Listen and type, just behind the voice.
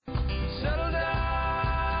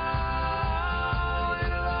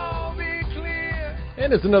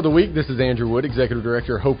And it's another week. This is Andrew Wood, Executive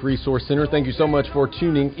Director of Hope Resource Center. Thank you so much for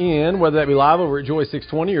tuning in, whether that be live over at Joy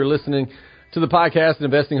 620 or listening to the podcast at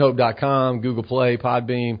investinghope.com, Google Play,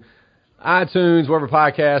 Podbeam, iTunes, wherever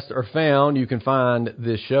podcasts are found. You can find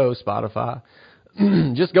this show, Spotify.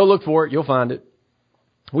 Just go look for it. You'll find it.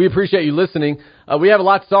 We appreciate you listening. We have a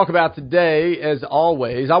lot to talk about today, as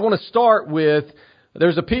always. I want to start with,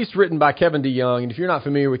 there's a piece written by Kevin DeYoung. And if you're not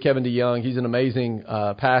familiar with Kevin DeYoung, he's an amazing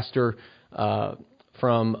pastor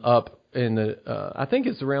from up in the, I think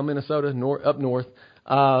it's around Minnesota, up north,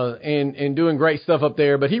 and doing great stuff up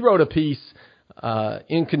there. But he wrote a piece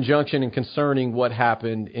in conjunction and concerning what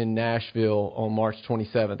happened in Nashville on March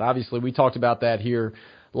 27th. Obviously, we talked about that here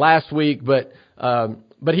last week, but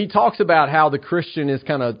he talks about how the Christian is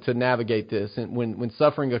kind of to navigate this, and when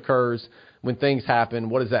suffering occurs, when things happen,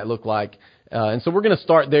 what does that look like? And so we're going to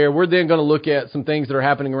start there. We're then going to look at some things that are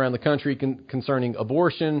happening around the country concerning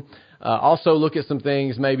abortion. Also look at some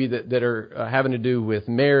things maybe that are having to do with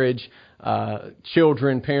marriage,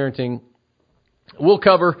 children, parenting. We'll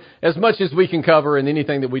cover as much as we can cover, and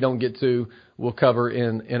anything that we don't get to, we'll cover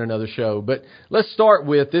in another show. But let's start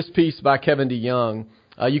with this piece by Kevin DeYoung.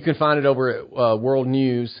 You can find it over at World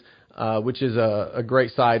News, which is a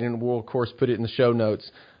great site, and we'll, of course, put it in the show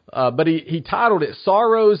notes. But he titled it,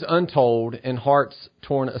 Sorrows Untold and Hearts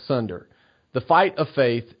Torn Asunder, The Fight of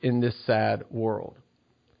Faith in This Sad World.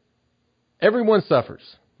 Everyone suffers.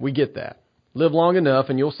 We get that. Live long enough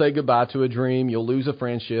and you'll say goodbye to a dream. You'll lose a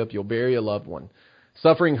friendship. You'll bury a loved one.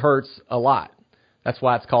 Suffering hurts a lot. That's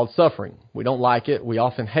why it's called suffering. We don't like it. We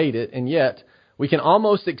often hate it. And yet we can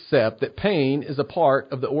almost accept that pain is a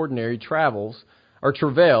part of the ordinary travails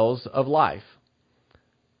of life,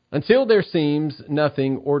 until there seems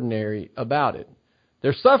nothing ordinary about it.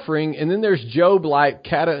 There's suffering, and then there's Job-like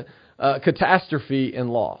catastrophe and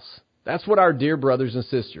loss. That's what our dear brothers and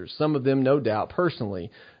sisters, some of them no doubt personally,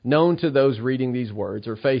 known to those reading these words,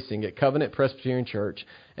 are facing at Covenant Presbyterian Church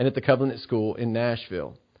and at the Covenant School in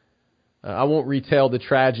Nashville. I won't retell the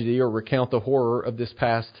tragedy or recount the horror of this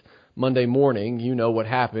past Monday morning. You know what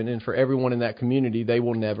happened, and for everyone in that community, they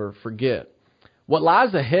will never forget. What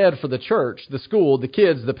lies ahead for the church, the school, the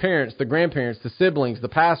kids, the parents, the grandparents, the siblings, the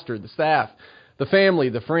pastor, the staff, the family,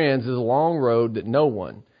 the friends, is a long road that no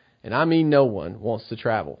one, and I mean no one, wants to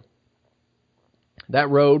travel. That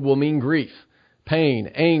road will mean grief, pain,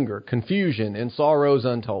 anger, confusion, and sorrows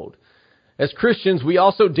untold. As Christians, we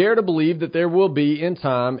also dare to believe that there will be, in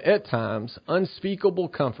time, at times, unspeakable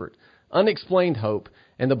comfort, unexplained hope,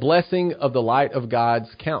 and the blessing of the light of God's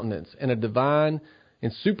countenance, and a divine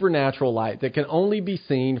and supernatural light that can only be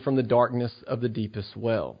seen from the darkness of the deepest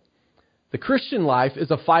well. The Christian life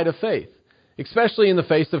is a fight of faith, especially in the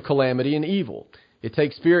face of calamity and evil. It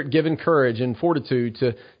takes Spirit-given courage and fortitude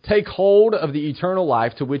to take hold of the eternal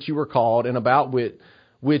life to which you were called and about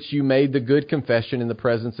which you made the good confession in the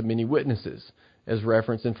presence of many witnesses, as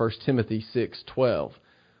referenced in 1 Timothy 6:12.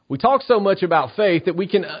 We talk so much about faith that we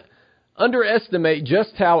can underestimate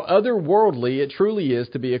just how otherworldly it truly is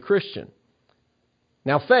to be a Christian.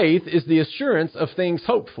 Now, faith is the assurance of things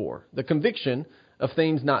hoped for, the conviction of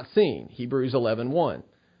things not seen, Hebrews 11:1.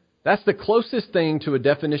 That's the closest thing to a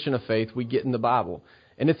definition of faith we get in the Bible,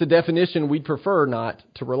 and it's a definition we'd prefer not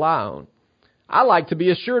to rely on. I like to be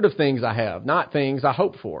assured of things I have, not things I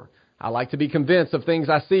hope for. I like to be convinced of things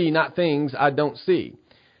I see, not things I don't see.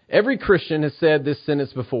 Every Christian has said this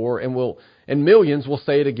sentence before, and millions will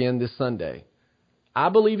say it again this Sunday. I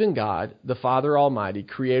believe in God, the Father Almighty,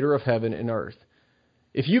 creator of heaven and earth.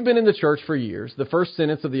 If you've been in the church for years, the first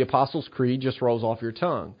sentence of the Apostles' Creed just rolls off your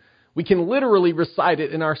tongue. We can literally recite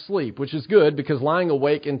it in our sleep, which is good because lying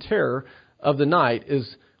awake in terror of the night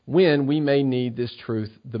is when we may need this truth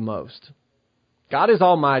the most. God is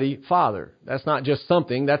Almighty Father. That's not just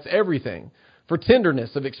something, that's everything. For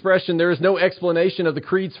tenderness of expression, there is no explanation of the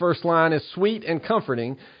Creed's first line as sweet and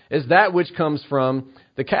comforting as that which comes from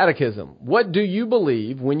the Catechism. What do you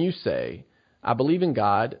believe when you say, I believe in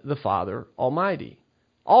God, the Father Almighty?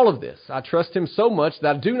 All of this, I trust Him so much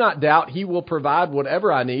that I do not doubt He will provide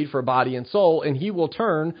whatever I need for body and soul, and He will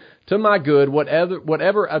turn to my good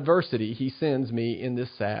whatever adversity He sends me in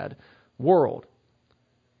this sad world.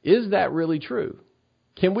 Is that really true?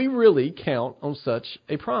 Can we really count on such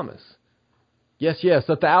a promise? Yes,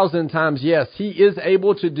 1,000 times yes. He is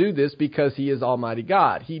able to do this because He is Almighty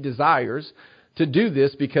God. He desires to do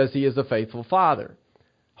this because He is a faithful Father.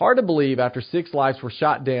 Hard to believe after 6 lives were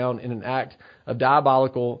shot down in an act of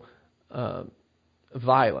diabolical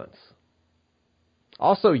violence.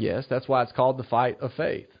 Also, yes, that's why it's called the fight of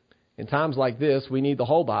faith. In times like this, we need the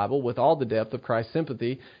whole Bible with all the depth of Christ's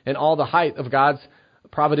sympathy and all the height of God's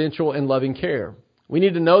providential and loving care. We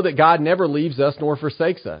need to know that God never leaves us nor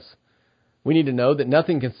forsakes us. We need to know that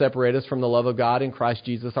nothing can separate us from the love of God in Christ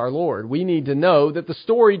Jesus our Lord. We need to know that the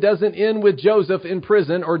story doesn't end with Joseph in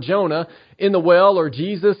prison or Jonah in the well or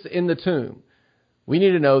Jesus in the tomb. We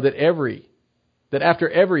need to know that after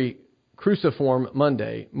every cruciform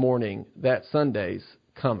Monday morning, that Sunday's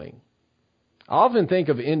coming. I often think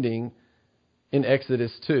of ending in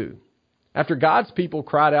Exodus 2. After God's people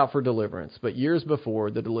cried out for deliverance, but years before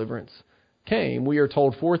the deliverance came, we are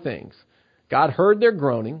told 4 things. God heard their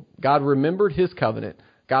groaning, God remembered his covenant,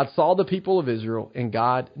 God saw the people of Israel, and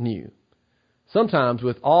God knew. Sometimes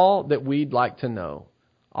with all that we'd like to know,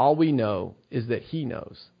 all we know is that he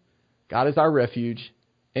knows. God is our refuge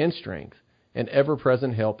and strength and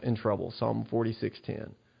ever-present help in trouble. Psalm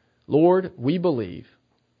 46:10. Lord, we believe.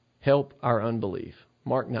 Help our unbelief.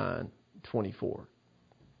 Mark 9:24.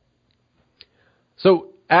 So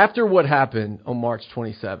after what happened on March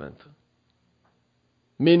 27th,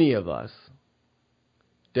 many of us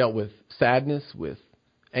dealt with sadness, with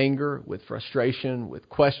anger, with frustration, with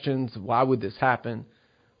questions. Why would this happen?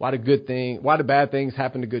 Why do bad things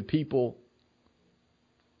happen to good people?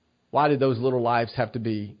 Why did those little lives have to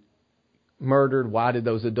be murdered? Why did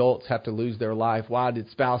those adults have to lose their life? Why did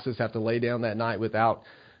spouses have to lay down that night without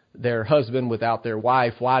their husband, without their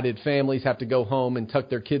wife? Why did families have to go home and tuck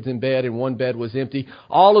their kids in bed and one bed was empty?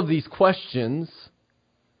 All of these questions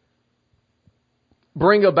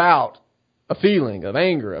bring about a feeling of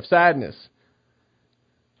anger, of sadness,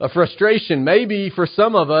 of frustration, maybe for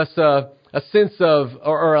some of us a sense of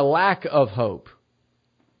or a lack of hope.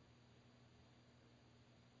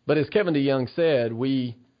 But as Kevin DeYoung said,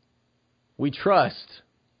 we trust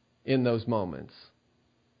in those moments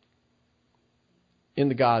in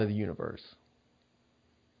the God of the universe.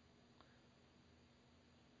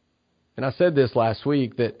 And I said this last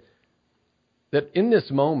week that in this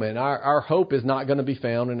moment, our hope is not going to be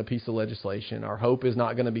found in a piece of legislation. Our hope is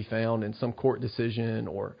not going to be found in some court decision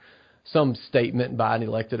or some statement by an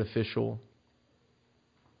elected official.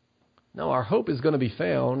 No, our hope is going to be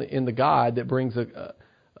found in the God that brings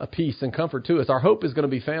a peace and comfort to us. Our hope is going to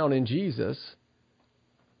be found in Jesus,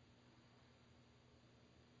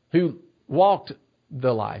 who walked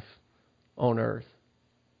the life on earth,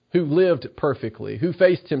 who lived perfectly, who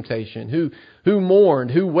faced temptation, who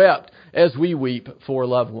mourned, who wept as we weep for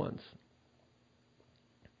loved ones.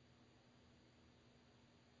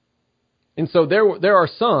 And so there are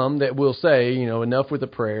some that will say, enough with the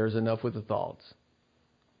prayers, enough with the thoughts.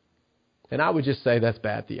 And I would just say that's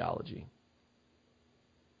bad theology.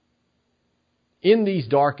 In these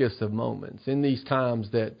darkest of moments, in these times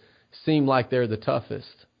that seem like they're the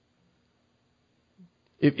toughest,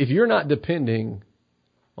 if you're not depending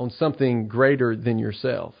on something greater than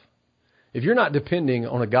yourself, if you're not depending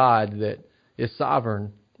on a God that is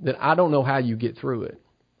sovereign, then I don't know how you get through it.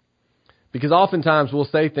 Because oftentimes we'll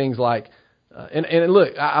say things like, and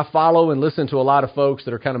look, I follow and listen to a lot of folks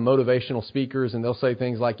that are kind of motivational speakers, and they'll say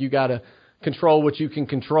things like, you got to control what you can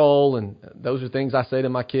control. And those are things I say to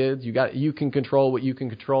my kids. You can control what you can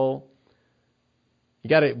control. You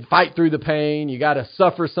got to fight through the pain. You got to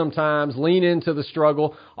suffer sometimes, lean into the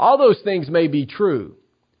struggle. All those things may be true.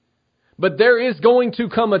 But there is going to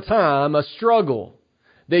come a time, a struggle,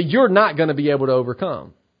 that you're not going to be able to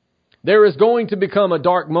overcome. There is going to become a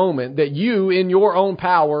dark moment that you, in your own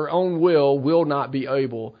power, own will not be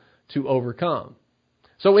able to overcome.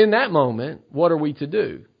 So in that moment, what are we to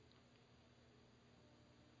do?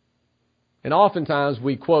 And oftentimes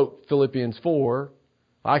we quote Philippians 4,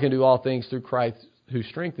 I can do all things through Christ who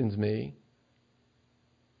strengthens me.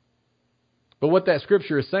 But what that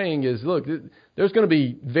scripture is saying is, look, there's going to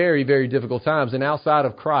be very, very difficult times, and outside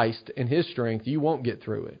of Christ and His strength, you won't get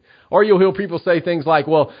through it. Or you'll hear people say things like,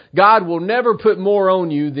 well, God will never put more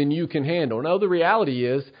on you than you can handle. No, the reality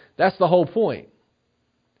is, that's the whole point.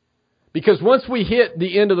 Because once we hit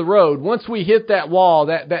the end of the road, once we hit that wall,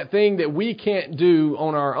 that thing that we can't do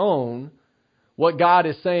on our own, what God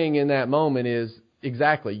is saying in that moment is,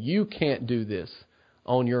 exactly, you can't do this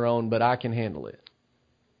on your own, but I can handle it.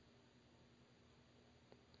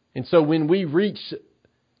 And so when we reach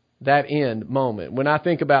that end moment, when I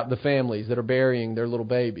think about the families that are burying their little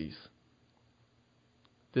babies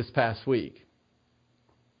this past week,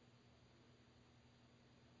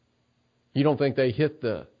 you don't think they hit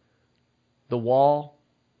the wall?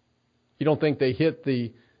 You don't think they hit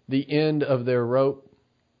the end of their rope?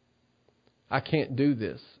 I can't do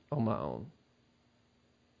this on my own.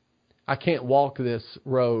 I can't walk this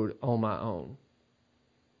road on my own.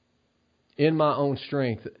 In my own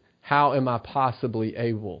strength, how am I possibly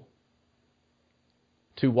able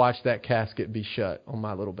to watch that casket be shut on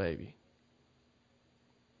my little baby?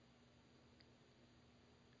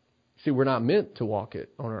 See, we're not meant to walk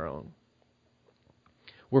it on our own.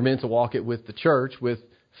 We're meant to walk it with the church, with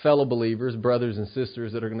fellow believers, brothers and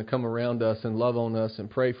sisters that are going to come around us and love on us and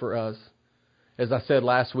pray for us. As I said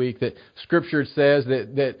last week, that Scripture says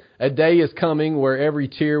that a day is coming where every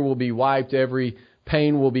tear will be wiped, every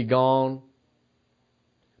pain will be gone.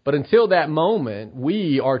 But until that moment,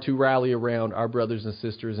 we are to rally around our brothers and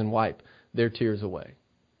sisters and wipe their tears away.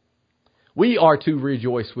 We are to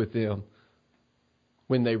rejoice with them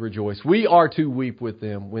when they rejoice. We are to weep with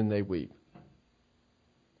them when they weep.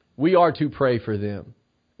 We are to pray for them,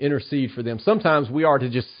 intercede for them. Sometimes we are to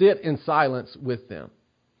just sit in silence with them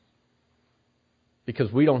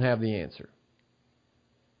because we don't have the answer.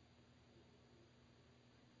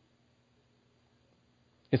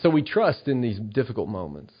 And so we trust in these difficult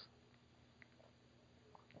moments.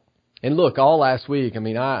 And look, all last week,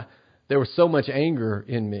 there was so much anger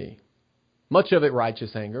in me. Much of it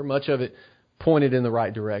righteous anger, much of it pointed in the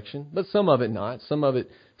right direction, but some of it not. Some of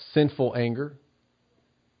it sinful anger.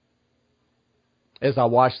 As I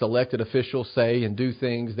watched elected officials say and do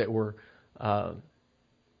things that were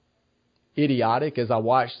idiotic, as I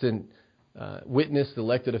watched and witnessed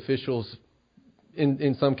elected officials,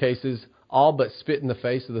 in some cases, all but spit in the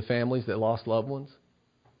face of the families that lost loved ones.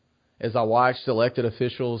 As I watched elected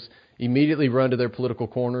officials immediately run to their political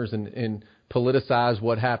corners and politicize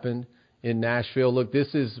what happened in Nashville. Look,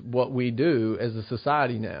 this is what we do as a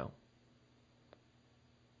society now.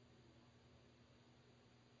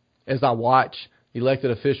 As I watch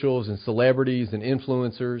elected officials and celebrities and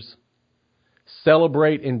influencers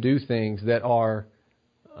celebrate and do things that are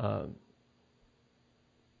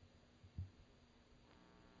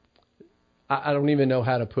I don't even know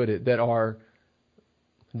how to put it, that are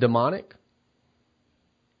demonic,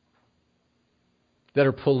 that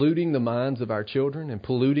are polluting the minds of our children and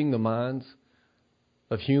polluting the minds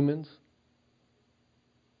of humans,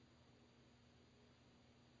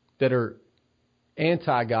 that are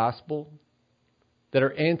anti-gospel, that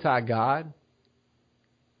are anti-God.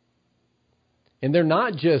 And they're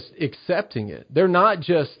not just accepting it. They're not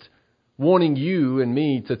just wanting you and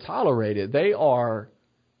me to tolerate it. They are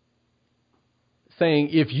saying,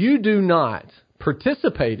 if you do not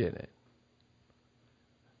participate in it,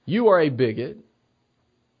 you are a bigot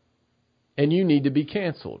and you need to be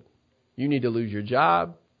canceled. You need to lose your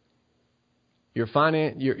job, your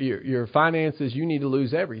finances. You need to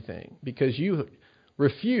lose everything because you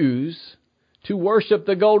refuse to worship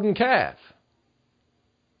the golden calf.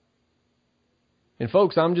 And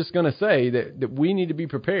folks, I'm just going to say that we need to be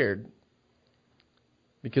prepared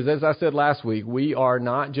because, as I said last week, we are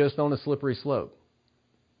not just on a slippery slope.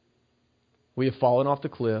 We have fallen off the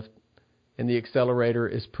cliff and the accelerator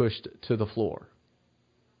is pushed to the floor.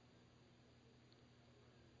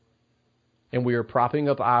 And we are propping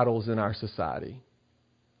up idols in our society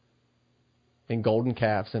and golden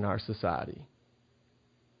calves in our society.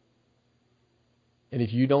 And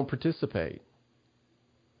if you don't participate,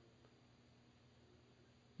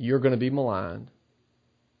 you're going to be maligned.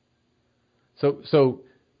 So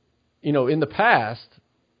in the past,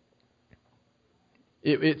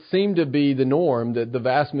 it seemed to be the norm that the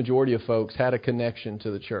vast majority of folks had a connection to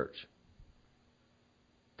the church.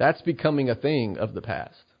 That's becoming a thing of the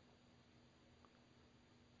past.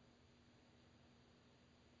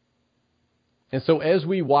 And so as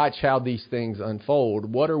we watch how these things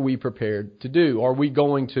unfold, what are we prepared to do? Are we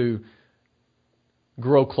going to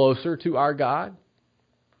grow closer to our God?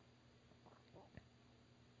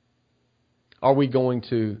 Are we going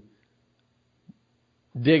to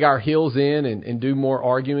dig our heels in and do more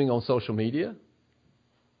arguing on social media?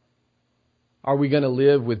 Are we going to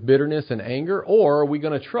live with bitterness and anger? Or are we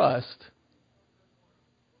going to trust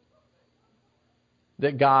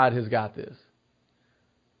that God has got this?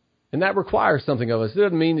 And that requires something of us. It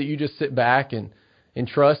doesn't mean that you just sit back and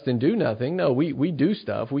trust and do nothing. No, we do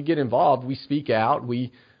stuff. We get involved. We speak out.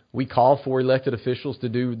 We call for elected officials to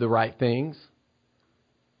do the right things.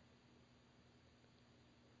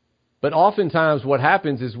 But oftentimes what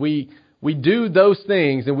happens is we do those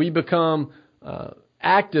things and we become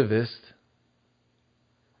activists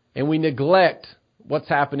and we neglect what's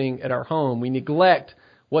happening at our home. We neglect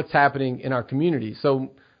what's happening in our community.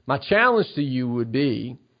 So my challenge to you would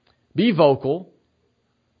be vocal,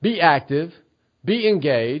 be active, be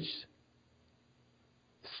engaged,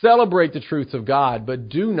 celebrate the truths of God, but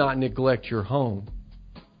do not neglect your home.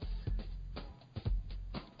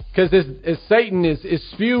 Because as Satan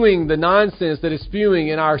is spewing the nonsense that is spewing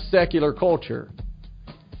in our secular culture,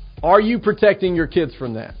 are you protecting your kids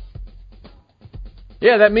from that?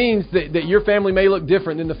 Yeah, that means that your family may look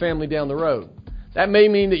different than the family down the road. That may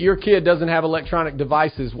mean that your kid doesn't have electronic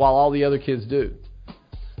devices while all the other kids do.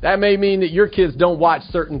 That may mean that your kids don't watch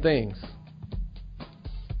certain things.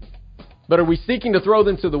 But are we seeking to throw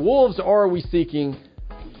them to the wolves, or are we seeking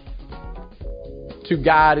to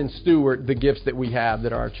guide and steward the gifts that we have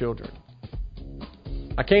that are our children?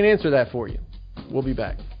 I can't answer that for you. We'll be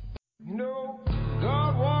back.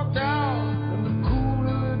 God walked out in the cool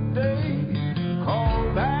of the day,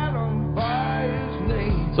 called Adam by his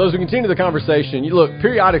name. So as we continue the conversation, look,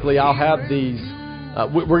 periodically I'll have these.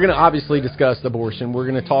 We're going to obviously discuss abortion. We're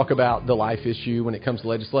going to talk about the life issue when it comes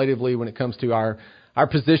legislatively, when it comes to our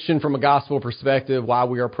position from a gospel perspective, why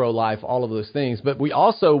we are pro-life, all of those things. But we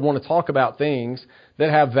also want to talk about things that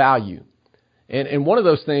have value. And one of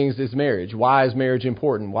those things is marriage. Why is marriage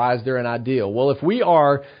important? Why is there an ideal? Well, if we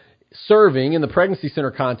are serving in the pregnancy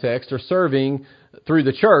center context or serving through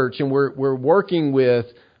the church, and we're working with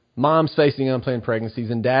moms facing unplanned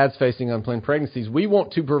pregnancies and dads facing unplanned pregnancies, we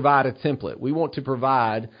want to provide a template. We want to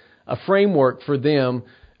provide a framework for them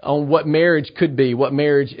on what marriage could be, what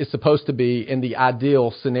marriage is supposed to be in the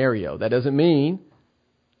ideal scenario. That doesn't mean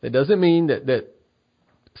that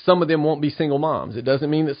some of them won't be single moms. It doesn't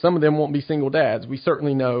mean that some of them won't be single dads. We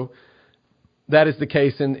certainly know that is the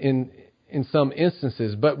case in some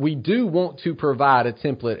instances. But we do want to provide a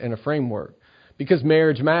template and a framework because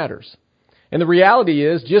marriage matters. And the reality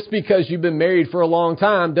is, just because you've been married for a long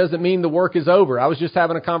time doesn't mean the work is over. I was just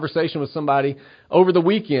having a conversation with somebody over the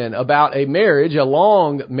weekend about a marriage, a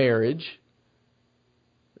long marriage,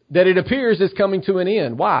 that it appears is coming to an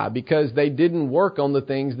end. Why? Because they didn't work on the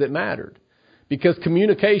things that mattered. Because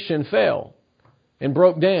communication fell and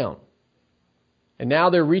broke down. And now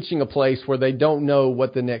they're reaching a place where they don't know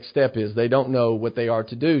what the next step is. They don't know what they are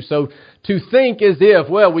to do. So to think as if,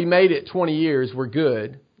 well, we made it 20 years, we're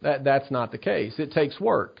good, that's not the case. It takes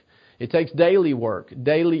work. It takes daily work,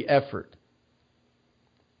 daily effort.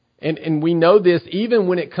 And we know this even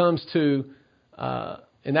when it comes to,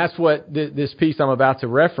 and that's what this piece I'm about to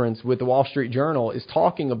reference with the Wall Street Journal is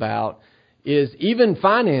talking about, is even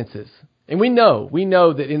finances. And we know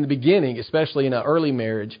that in the beginning, especially in an early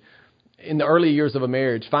marriage, in the early years of a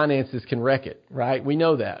marriage, finances can wreck it, right? We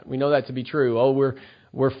know that. We know that to be true. Oh,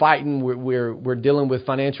 we're fighting, we're dealing with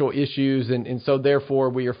financial issues, and so therefore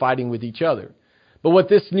we are fighting with each other. But what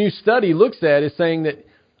this new study looks at is saying that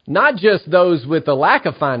not just those with a lack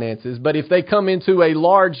of finances, but if they come into a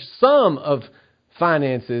large sum of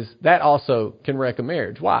finances, that also can wreck a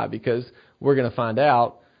marriage. Why? Because we're going to find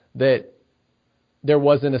out that there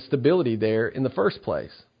wasn't a stability there in the first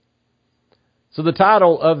place. So the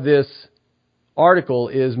title of this article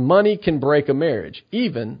is "Money Can Break a Marriage,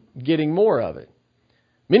 Even Getting More of It."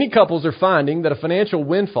 Many couples are finding that a financial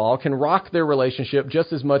windfall can rock their relationship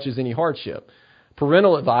just as much as any hardship.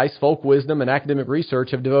 Parental advice, folk wisdom, and academic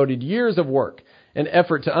research have devoted years of work and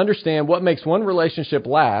effort to understand what makes one relationship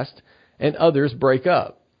last and others break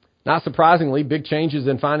up. Not surprisingly, big changes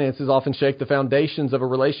in finances often shake the foundations of a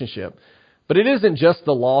relationship. But it isn't just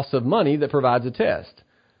the loss of money that provides a test.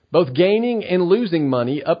 Both gaining and losing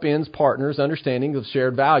money upends partners' understanding of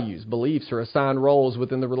shared values, beliefs, or assigned roles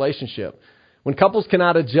within the relationship. When couples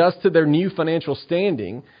cannot adjust to their new financial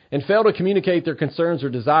standing and fail to communicate their concerns or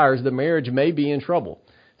desires, the marriage may be in trouble,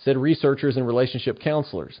 said researchers and relationship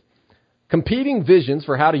counselors. Competing visions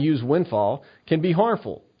for how to use windfall can be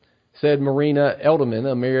harmful, said Marina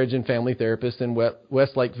Elderman, a marriage and family therapist in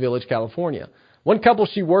Westlake Village, California. One couple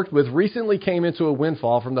she worked with recently came into a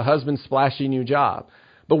windfall from the husband's splashy new job.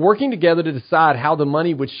 But working together to decide how the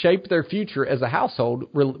money would shape their future as a household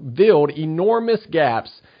revealed enormous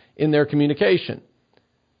gaps in their communication.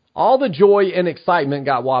 All the joy and excitement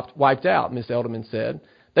got wiped out, Ms. Elderman said.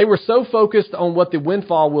 They were so focused on what the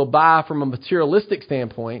windfall will buy from a materialistic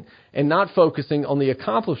standpoint and not focusing on the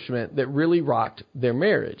accomplishment that really rocked their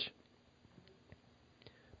marriage.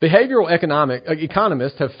 Behavioral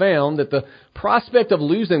economists have found that the prospect of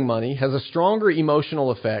losing money has a stronger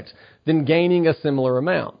emotional effect than gaining a similar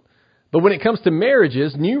amount. But when it comes to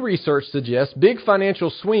marriages, new research suggests big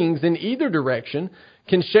financial swings in either direction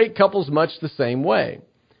can shake couples much the same way.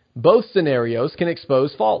 Both scenarios can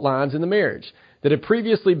expose fault lines in the marriage that had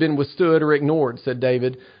previously been withstood or ignored, said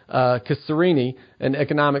David Casarini, an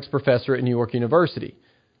economics professor at New York University.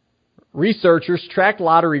 Researchers tracked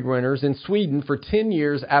lottery winners in Sweden for 10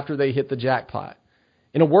 years after they hit the jackpot.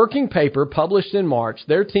 In a working paper published in March,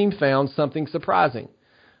 their team found something surprising.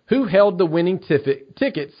 Who held the winning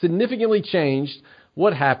ticket significantly changed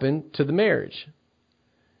what happened to the marriage.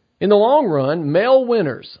 In the long run, male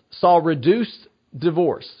winners saw reduced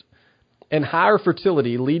divorce and higher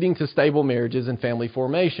fertility, leading to stable marriages and family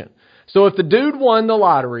formation. So if the dude won the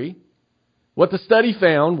lottery, what the study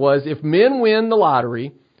found was if men win the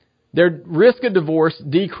lottery, their risk of divorce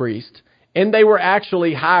decreased and they were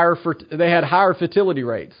actually they had higher fertility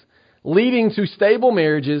rates, leading to stable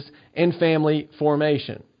marriages and family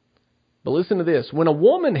formation. But listen to this. When a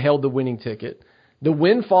woman held the winning ticket, the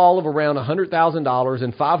windfall of around $100,000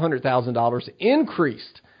 and $500,000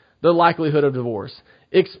 increased the likelihood of divorce,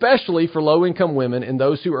 especially for low-income women and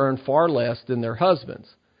those who earn far less than their husbands.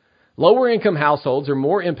 Lower-income households are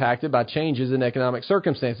more impacted by changes in economic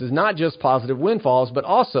circumstances, not just positive windfalls, but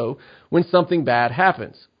also when something bad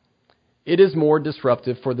happens. It is more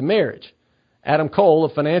disruptive for the marriage. Adam Cole,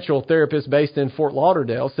 a financial therapist based in Fort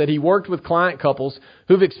Lauderdale, said he worked with client couples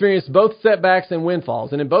who've experienced both setbacks and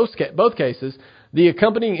windfalls. And in both cases, the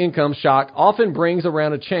accompanying income shock often brings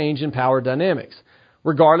around a change in power dynamics,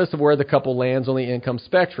 regardless of where the couple lands on the income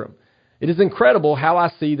spectrum. It is incredible how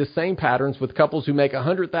I see the same patterns with couples who make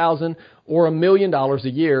 $100,000 or $1 million a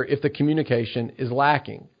year if the communication is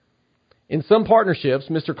lacking. In some partnerships,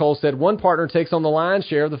 Mr. Cole said, one partner takes on the lion's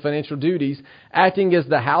share of the financial duties, acting as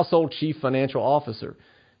the household chief financial officer.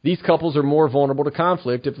 These couples are more vulnerable to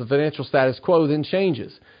conflict if the financial status quo then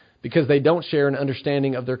changes, because they don't share an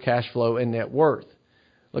understanding of their cash flow and net worth.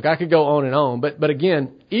 Look, I could go on and on, but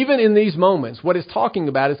again, even in these moments, what it's talking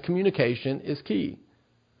about is communication is key.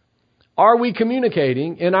 Are we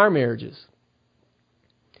communicating in our marriages?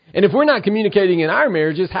 And if we're not communicating in our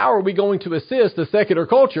marriages, how are we going to assist a secular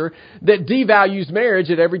culture that devalues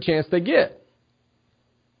marriage at every chance they get?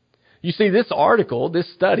 You see, this article,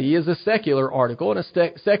 this study, is a secular article and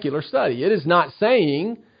a secular study. It is not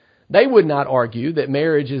saying, they would not argue that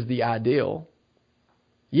marriage is the ideal.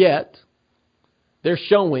 Yet, they're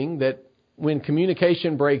showing that when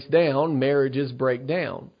communication breaks down, marriages break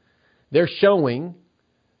down. They're showing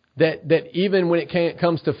that even when it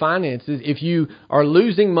comes to finances, if you are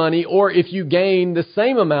losing money or if you gain the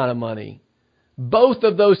same amount of money, both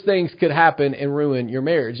of those things could happen and ruin your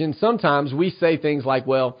marriage. And sometimes we say things like,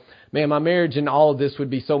 well, man, my marriage and all of this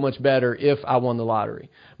would be so much better if I won the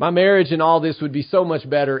lottery. My marriage and all this would be so much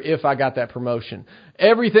better if I got that promotion.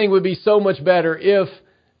 Everything would be so much better if,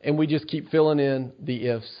 and we just keep filling in the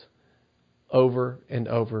ifs over and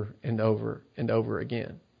over and over and over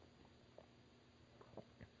again.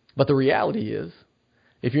 But the reality is,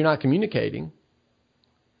 if you're not communicating,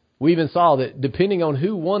 we even saw that depending on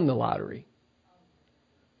who won the lottery.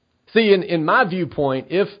 See, in my viewpoint,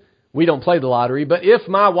 if we don't play the lottery, but if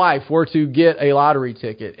my wife were to get a lottery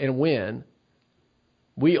ticket and win,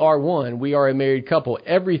 we are one. We are a married couple.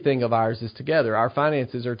 Everything of ours is together. Our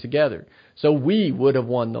finances are together. So we would have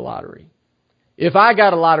won the lottery. If I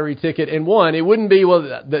got a lottery ticket and won, it wouldn't be, well,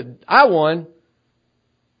 that I won,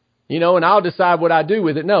 and I'll decide what I do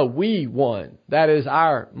with it. No, we won. That is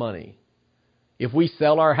our money. If we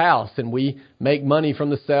sell our house and we make money from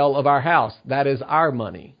the sale of our house, that is our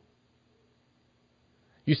money.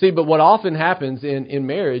 You see, but what often happens in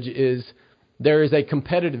marriage is there is a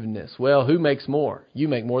competitiveness. Well, who makes more? You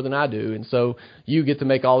make more than I do, and so you get to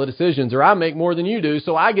make all the decisions. Or I make more than you do,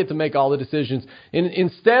 so I get to make all the decisions. And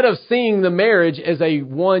instead of seeing the marriage as a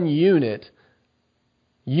one unit,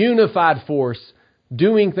 unified force,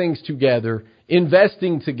 doing things together,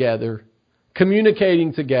 investing together,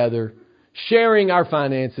 communicating together, sharing our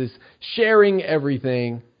finances, sharing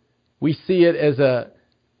everything, we see it as a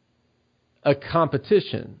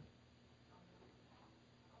competition.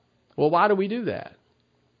 Well, why do we do that?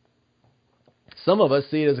 Some of us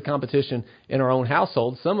see it as a competition in our own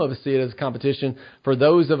household. Some of us see it as a competition for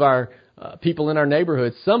those of our people in our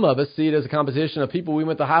neighborhood. Some of us see it as a competition of people we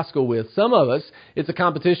went to high school with. Some of us, it's a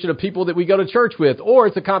competition of people that we go to church with. Or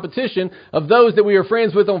it's a competition of those that we are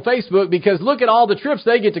friends with on Facebook because look at all the trips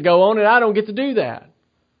they get to go on and I don't get to do that.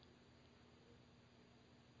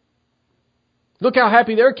 Look how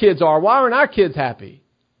happy their kids are. Why aren't our kids happy?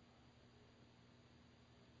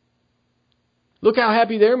 Look how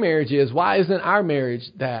happy their marriage is. Why isn't our marriage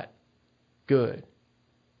that good?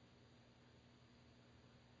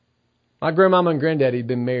 My grandmama and granddaddy had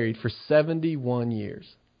been married for 71 years.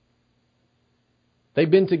 They've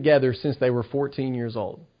been together since they were 14 years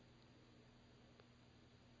old.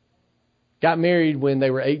 Got married when they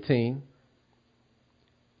were 18.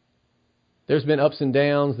 There's been ups and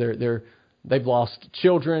downs. They've lost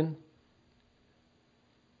children.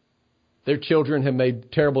 Their children have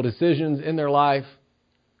made terrible decisions in their life.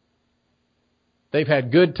 They've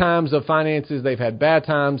had good times of finances. They've had bad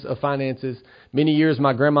times of finances. Many years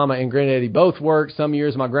my grandmama and granddaddy both worked. Some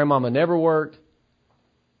years my grandmama never worked.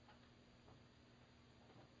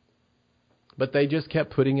 But they just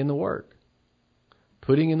kept putting in the work.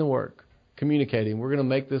 Putting in the work. Communicating. We're going to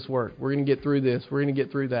make this work. We're going to get through this. We're going to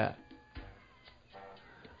get through that.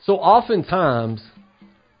 So oftentimes,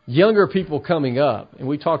 younger people coming up, and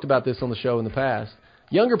we talked about this on the show in the past,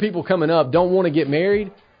 Younger people coming up don't want to get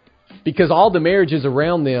married because all the marriages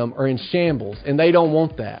around them are in shambles, and they don't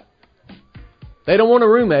want that. They don't want a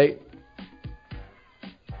roommate.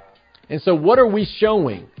 And so what are we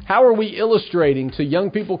showing? How are we illustrating to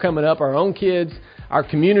young people coming up, our own kids, our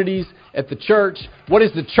communities, at the church? What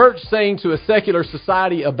is the church saying to a secular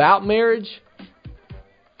society about marriage?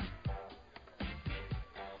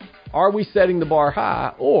 Are we setting the bar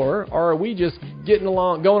high, or are we just going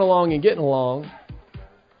along and getting along?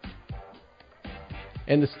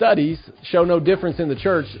 And the studies show no difference in the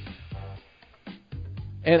church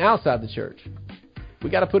and outside the church. We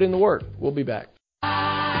got to put in the work. We'll be back.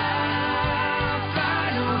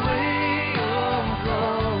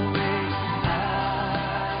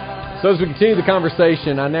 So as we continue the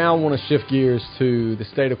conversation, I now want to shift gears to the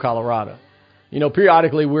state of Colorado. You know,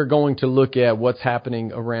 periodically we're going to look at what's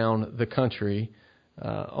happening around the country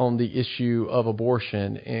on the issue of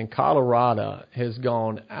abortion. And Colorado has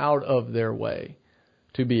gone out of their way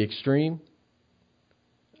to be extreme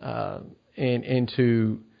and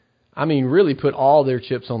to, I mean, really put all their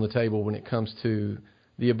chips on the table when it comes to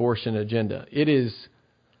the abortion agenda. It is,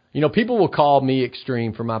 you know, people will call me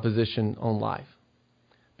extreme for my position on life,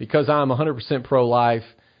 because I'm 100% pro-life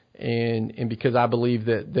and because I believe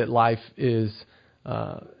that life is,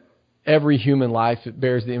 every human life, it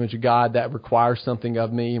bears the image of God. That requires something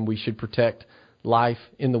of me, and we should protect life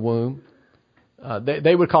in the womb.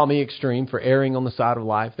 They would call me extreme for erring on the side of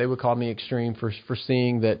life. They would call me extreme for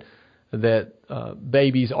seeing that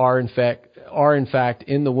babies are in fact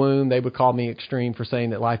in the womb. They would call me extreme for saying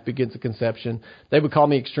that life begins at conception. They would call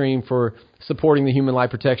me extreme for supporting the Human Life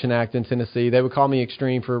Protection Act in Tennessee. They would call me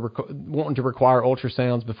extreme for wanting to require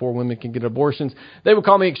ultrasounds before women can get abortions. They would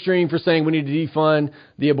call me extreme for saying we need to defund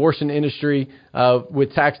the abortion industry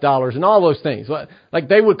with tax dollars and all those things. Like,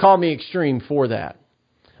 they would call me extreme for that.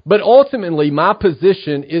 But ultimately, my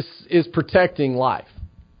position is protecting life.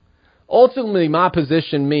 Ultimately, my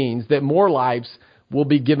position means that more lives will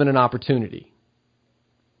be given an opportunity.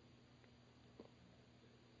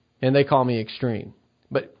 And they call me extreme.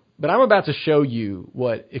 But I'm about to show you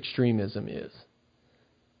what extremism is.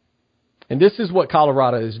 And this is what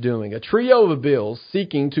Colorado is doing. A trio of bills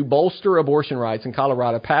seeking to bolster abortion rights in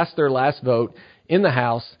Colorado passed their last vote in the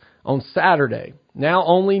House on Saturday, now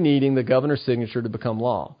only needing the governor's signature to become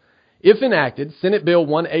law. If enacted, Senate Bill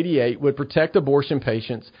 188 would protect abortion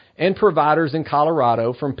patients and providers in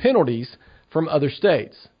Colorado from penalties from other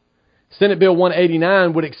states. Senate Bill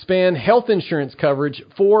 189 would expand health insurance coverage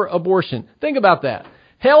for abortion. Think about that.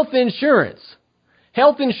 Health insurance.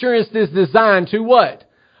 Health insurance is designed to what?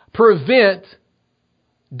 Prevent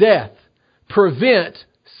death. Prevent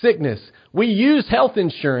sickness. We use health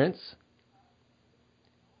insurance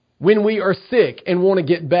when we are sick and want to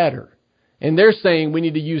get better. And they're saying we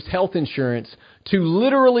need to use health insurance to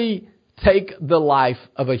literally take the life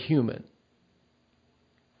of a human.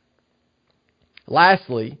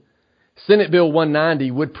 Lastly, Senate Bill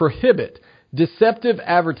 190 would prohibit deceptive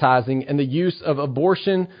advertising and the use of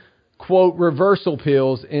abortion, quote, reversal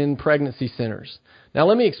pills in pregnancy centers. Now,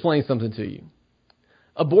 let me explain something to you.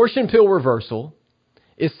 Abortion pill reversal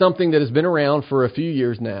is something that has been around for a few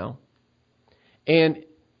years now. And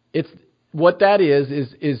what that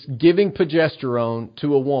is giving progesterone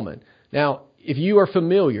to a woman. Now, if you are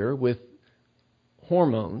familiar with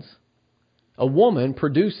hormones, a woman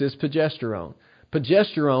produces progesterone.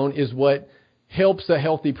 Progesterone is what helps a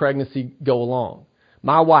healthy pregnancy go along.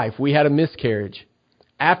 My wife, we had a miscarriage.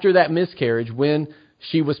 After that miscarriage, when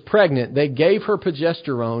she was pregnant, they gave her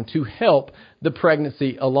progesterone to help the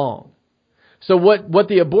pregnancy along. So what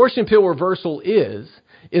the abortion pill reversal is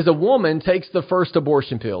a woman takes the first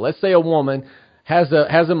abortion pill. Let's say a woman has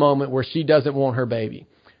a moment where she doesn't want her baby.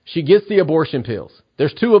 She gets the abortion pills.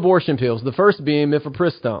 There's 2 abortion pills, the first being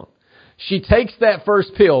mifepristone. She takes that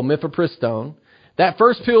first pill, mifepristone. That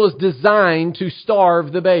first pill is designed to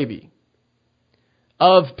starve the baby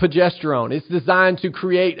of progesterone. It's designed to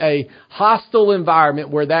create a hostile environment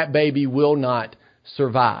where that baby will not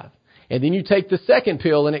survive. And then you take the second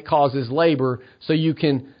pill and it causes labor so you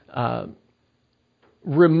can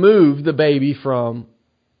remove the baby from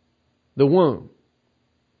the womb.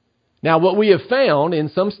 Now, what we have found in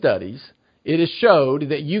some studies, it has showed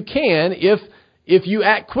that you can, if you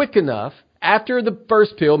act quick enough, after the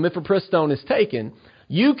first pill, mifepristone, is taken,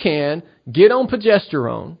 you can get on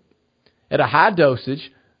progesterone at a high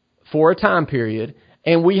dosage for a time period.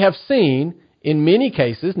 And we have seen in many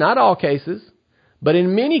cases, not all cases, but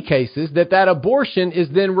in many cases, that abortion is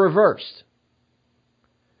then reversed.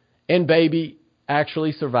 And baby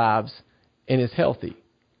actually survives and is healthy.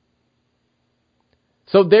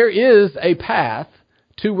 So there is a path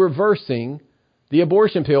to reversing The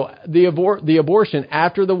abortion pill, the abortion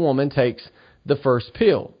after the woman takes the first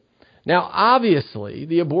pill. Now, obviously,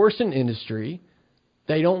 the abortion industry,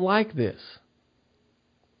 they don't like this.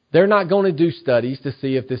 They're not going to do studies to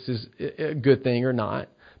see if this is a good thing or not.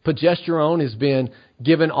 Progesterone has been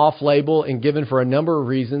given off-label and given for a number of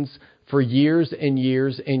reasons for years and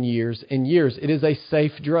years and years and years. It is a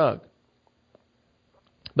safe drug.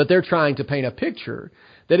 But they're trying to paint a picture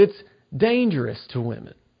that it's dangerous to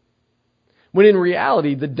women. When in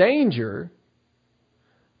reality, the danger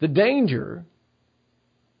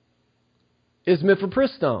is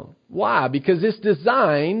mifepristone. Why? Because it's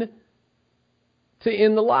designed to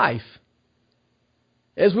end the life.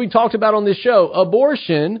 As we talked about on this show,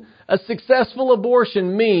 abortion, a successful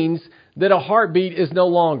abortion means that a heartbeat is no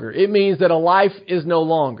longer. It means that a life is no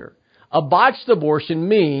longer. A botched abortion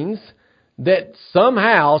means that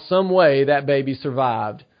somehow, some way, that baby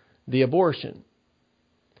survived the abortion.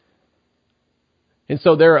 And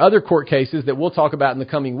so there are other court cases that we'll talk about in the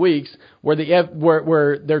coming weeks where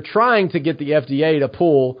where they're trying to get the FDA to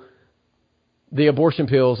pull the abortion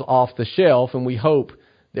pills off the shelf, and we hope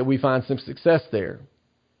that we find some success there.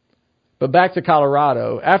 But back to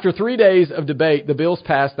Colorado. After 3 days of debate, the bills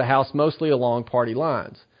passed the House mostly along party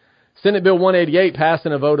lines. Senate Bill 188 passed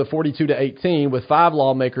in a vote of 42-18 with 5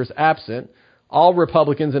 lawmakers absent, all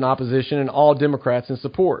Republicans in opposition and all Democrats in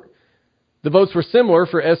support. The votes were similar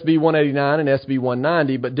for SB 189 and SB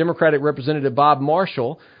 190, but Democratic Representative Bob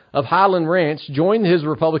Marshall of Highland Ranch joined his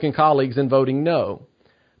Republican colleagues in voting no.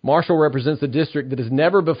 Marshall represents a district that has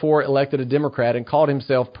never before elected a Democrat and called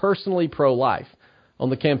himself personally pro-life on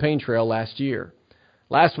the campaign trail last year.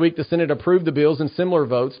 Last week, the Senate approved the bills in similar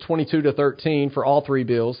votes, 22-13 for all 3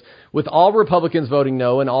 bills, with all Republicans voting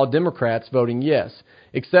no and all Democrats voting yes,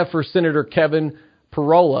 except for Senator Kevin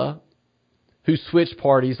Parola, who switched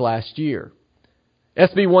parties last year.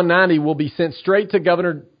 SB 190 will be sent straight to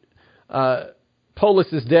Governor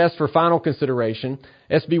Polis's desk for final consideration.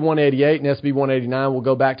 SB 188 and SB 189 will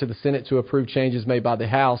go back to the Senate to approve changes made by the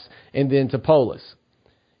House and then to Polis.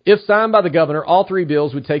 If signed by the governor, all 3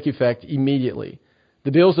 bills would take effect immediately.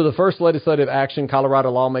 The bills are the first legislative action Colorado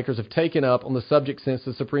lawmakers have taken up on the subject since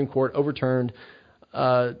the Supreme Court overturned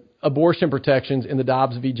abortion protections in the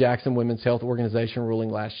Dobbs v. Jackson Women's Health Organization ruling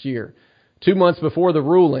last year. 2 months before the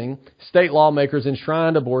ruling, state lawmakers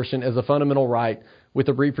enshrined abortion as a fundamental right with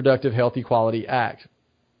the Reproductive Health Equality Act.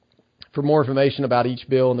 For more information about each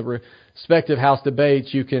bill and the respective House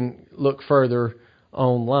debates, you can look further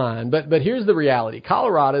online. But here's the reality.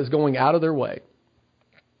 Colorado is going out of their way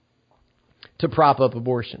to prop up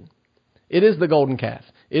abortion. It is the golden calf.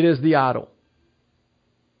 It is the idol.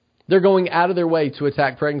 They're going out of their way to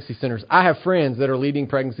attack pregnancy centers. I have friends that are leading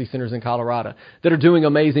pregnancy centers in Colorado that are doing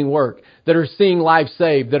amazing work, that are seeing lives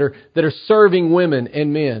saved, that are serving women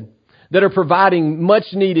and men, that are providing much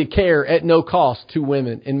needed care at no cost to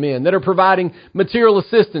women and men, that are providing material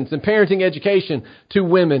assistance and parenting education to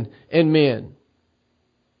women and men,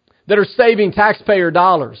 that are saving taxpayer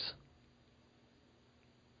dollars.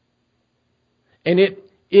 And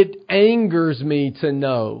it angers me to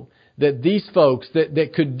know that these folks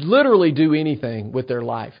that could literally do anything with their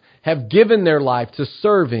life have given their life to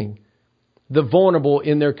serving the vulnerable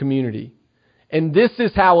in their community. And this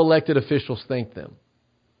is how elected officials think them.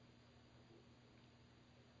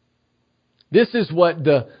 This is what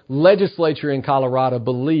the legislature in Colorado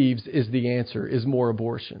believes is the answer, is more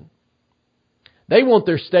abortion. They want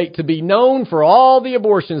their state to be known for all the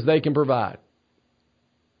abortions they can provide.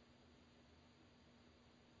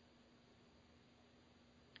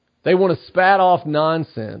 They want to spat off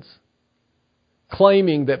nonsense,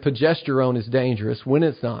 claiming that progesterone is dangerous when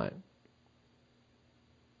it's not.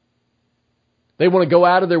 They want to go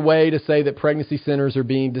out of their way to say that pregnancy centers are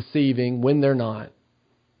being deceiving when they're not.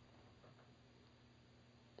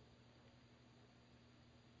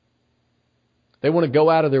 They want to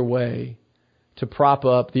go out of their way to prop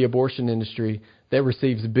up the abortion industry that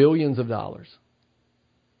receives billions of dollars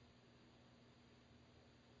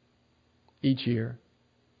each year,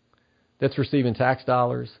 that's receiving tax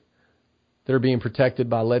dollars, that are being protected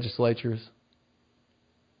by legislatures.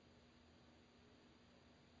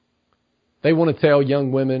 They want to tell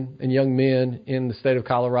young women and young men in the state of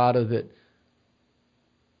Colorado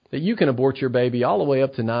that you can abort your baby all the way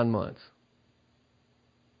up to 9 months.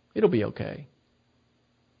 It'll be okay.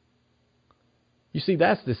 You see,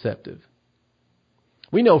 that's deceptive.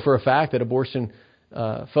 We know for a fact that abortion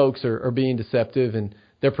folks are being deceptive, and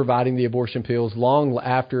they're providing the abortion pills long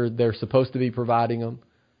after they're supposed to be providing them.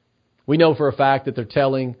 We know for a fact that they're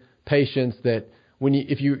telling patients that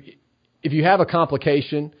if you have a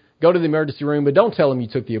complication, go to the emergency room, but don't tell them you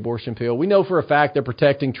took the abortion pill. We know for a fact they're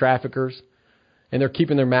protecting traffickers and they're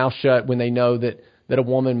keeping their mouth shut when they know that a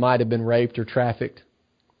woman might have been raped or trafficked.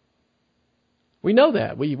 We know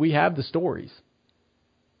that. We have the stories.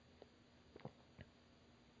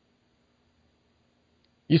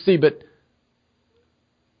 You see, but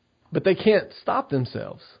they can't stop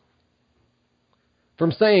themselves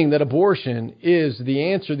from saying that abortion is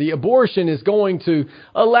the answer. The abortion is going to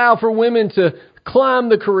allow for women to climb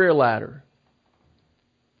the career ladder.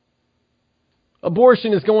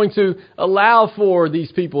 Abortion is going to allow for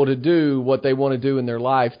these people to do what they want to do in their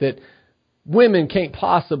life, that women can't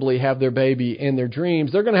possibly have their baby in their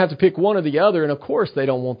dreams. They're going to have to pick one or the other, and of course they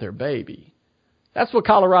don't want their baby. That's what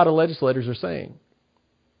Colorado legislators are saying.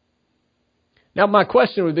 Now, my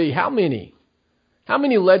question would be, how many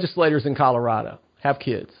legislators in Colorado have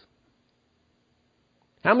kids?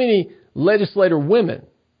 How many legislator women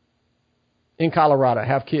in Colorado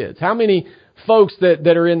have kids? How many folks that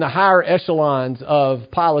are in the higher echelons of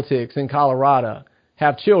politics in Colorado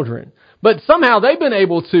have children? But somehow they've been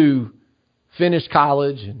able to finish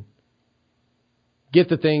college and get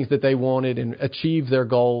the things that they wanted and achieve their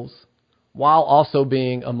goals while also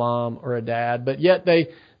being a mom or a dad. But yet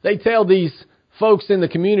they tell these folks in the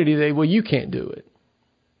community, well, you can't do it.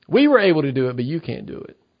 We were able to do it, but you can't do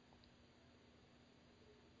it.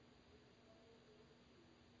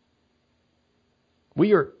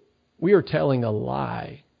 We are telling a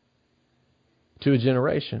lie to a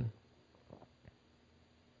generation.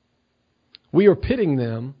 We are pitting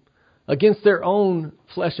them against their own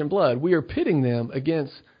flesh and blood. We are pitting them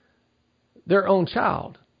against their own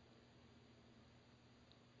child.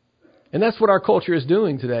 And that's what our culture is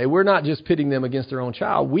doing today. We're not just pitting them against their own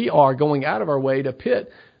child. We are going out of our way to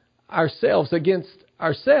pit ourselves against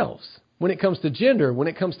ourselves when it comes to gender, when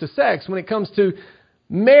it comes to sex, when it comes to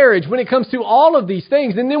marriage, when it comes to all of these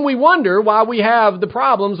things. And then we wonder why we have the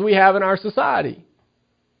problems we have in our society.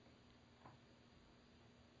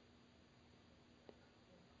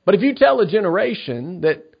 But if you tell a generation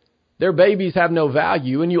that their babies have no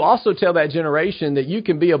value, and you also tell that generation that you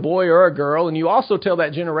can be a boy or a girl, and you also tell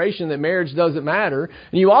that generation that marriage doesn't matter,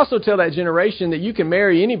 and you also tell that generation that you can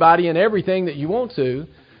marry anybody and everything that you want to,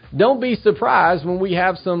 don't be surprised when we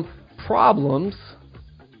have some problems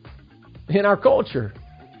in our culture.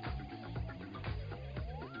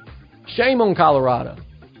 Shame on Colorado.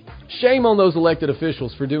 Shame on those elected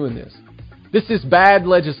officials for doing this. This is bad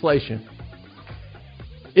legislation.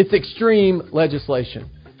 It's extreme legislation,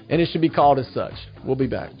 and it should be called as such. We'll be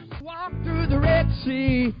back. Walk through the Red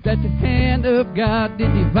Sea that the hand of God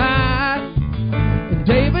did divide, and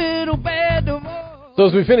David obeyed the voice. So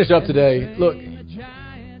as we finish up today, look,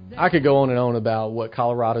 I could go on and on about what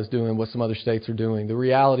Colorado's doing, what some other states are doing. The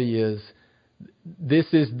reality is, this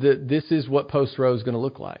is what post-Roe is going to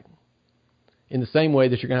look like. In the same way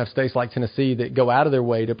that you're going to have states like Tennessee that go out of their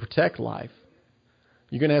way to protect life,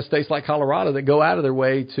 you're going to have states like Colorado that go out of their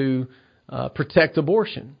way to protect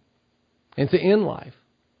abortion and to end life.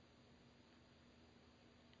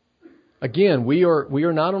 Again, we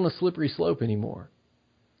are not on a slippery slope anymore.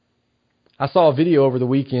 I saw a video over the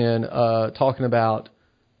weekend talking about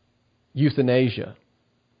euthanasia.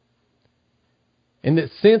 And that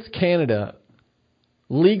since Canada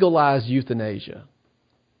legalized euthanasia,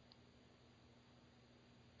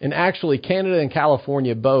 and actually Canada and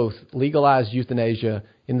California both legalized euthanasia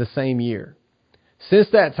in the same year. Since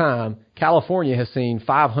that time, California has seen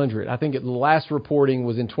 500. I think the last reporting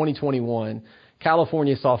was in 2021.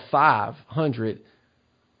 California saw 500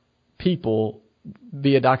 people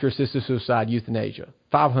via doctor-assisted suicide euthanasia.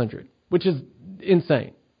 500, which is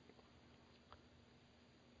insane.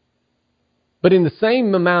 But in the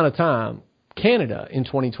same amount of time, Canada in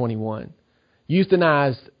 2021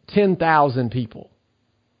 euthanized 10,000 people.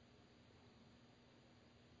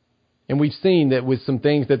 And we've seen that with some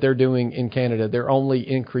things that they're doing in Canada, they're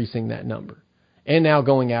only increasing that number. And now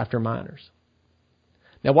going after minors.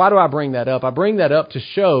 Now, why do I bring that up? I bring that up to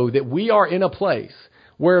show that we are in a place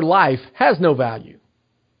where life has no value.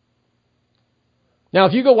 Now,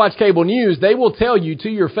 if you go watch cable news, they will tell you to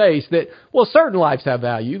your face that, well, certain lives have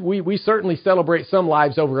value. We certainly celebrate some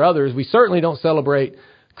lives over others. We certainly don't celebrate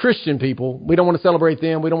Christian people. We don't want to celebrate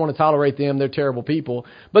them. We don't want to tolerate them. They're terrible people.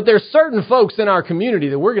 But there's certain folks in our community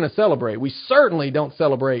that we're going to celebrate. We certainly don't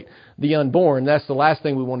celebrate the unborn. That's the last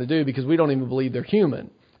thing we want to do because we don't even believe they're human.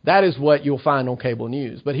 That is what you'll find on cable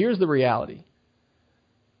news. But here's the reality.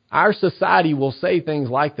 Our society will say things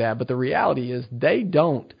like that, but the reality is they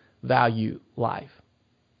don't value life.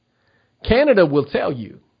 Canada will tell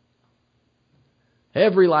you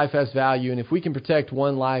every life has value, and if we can protect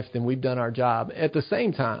one life, then we've done our job. At the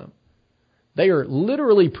same time, they are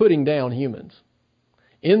literally putting down humans.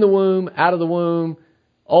 In the womb, out of the womb,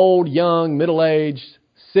 old, young, middle-aged,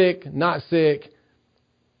 sick, not sick,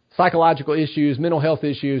 psychological issues, mental health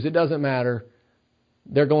issues, it doesn't matter.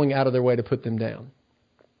 They're going out of their way to put them down.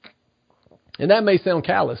 And that may sound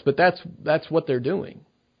callous, but that's what they're doing.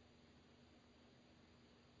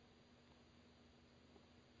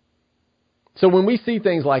 So when we see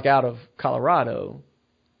things like out of Colorado,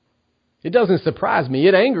 it doesn't surprise me.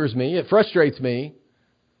 It angers me. It frustrates me.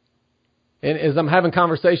 And as I'm having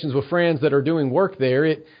conversations with friends that are doing work there,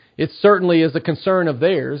 it certainly is a concern of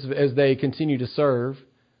theirs as they continue to serve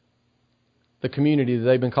the community that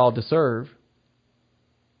they've been called to serve.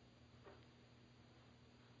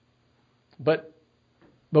 But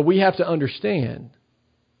we have to understand,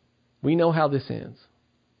 we know how this ends.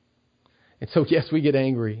 And so, yes, we get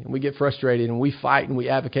angry and we get frustrated and we fight and we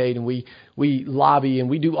advocate and we lobby and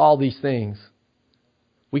we do all these things.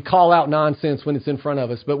 We call out nonsense when it's in front of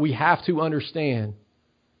us, but we have to understand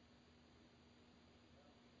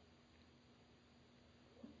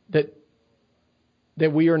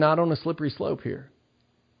that we are not on a slippery slope here.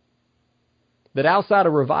 That outside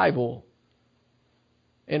of revival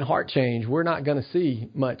and heart change, we're not going to see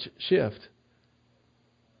much shift.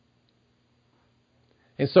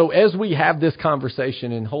 And so as we have this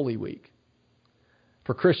conversation in Holy Week,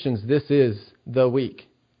 for Christians, this is the week.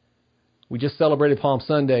 We just celebrated Palm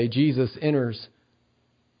Sunday. Jesus enters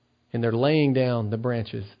and they're laying down the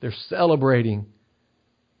branches. They're celebrating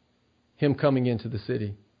Him coming into the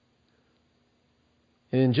city.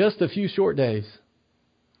 And in just a few short days,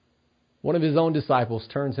 one of His own disciples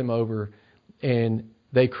turns Him over and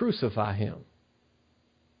they crucify Him.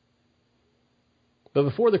 But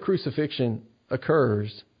before the crucifixion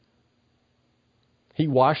occurs, He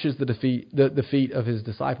washes the feet of His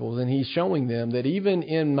disciples, and He's showing them that even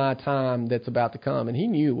in my time that's about to come, and He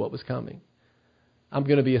knew what was coming, I'm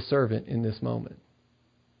going to be a servant in this moment.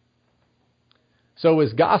 So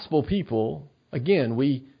as gospel people, again,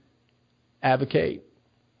 we advocate,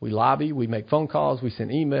 we lobby, we make phone calls, we send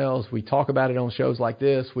emails, we talk about it on shows like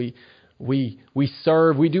this, we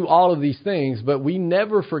serve, we do all of these things, but we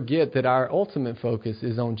never forget that our ultimate focus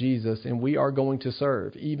is on Jesus, and we are going to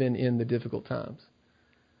serve even in the difficult times.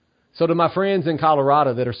 So to my friends in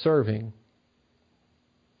Colorado that are serving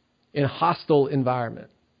in a hostile environment,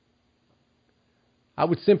 I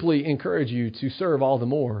would simply encourage you to serve all the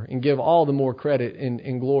more and give all the more credit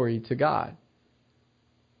and glory to God.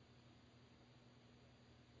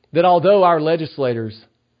 That although our legislators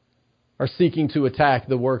are seeking to attack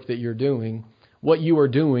the work that you're doing, what you are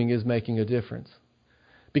doing is making a difference.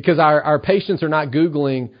 Because our patients are not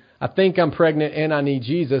Googling, I think I'm pregnant and I need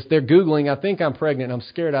Jesus. They're Googling, I think I'm pregnant and I'm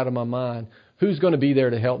scared out of my mind. Who's going to be there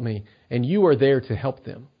to help me? And you are there to help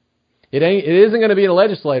them. It isn't going to be a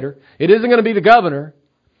legislator. It isn't going to be the governor.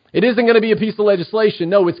 It isn't going to be a piece of legislation.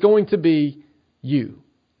 No, it's going to be you.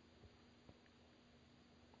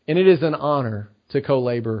 And it is an honor to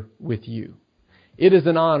co-labor with you. It is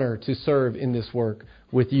an honor to serve in this work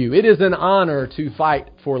with you. It is an honor to fight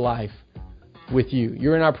for life with you.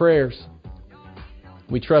 You're in our prayers.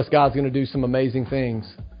 We trust God's going to do some amazing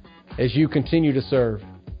things as you continue to serve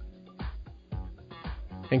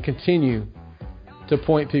and continue to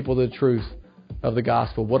point people to the truth of the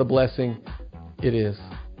gospel. What a blessing it is.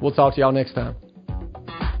 We'll talk to y'all next time.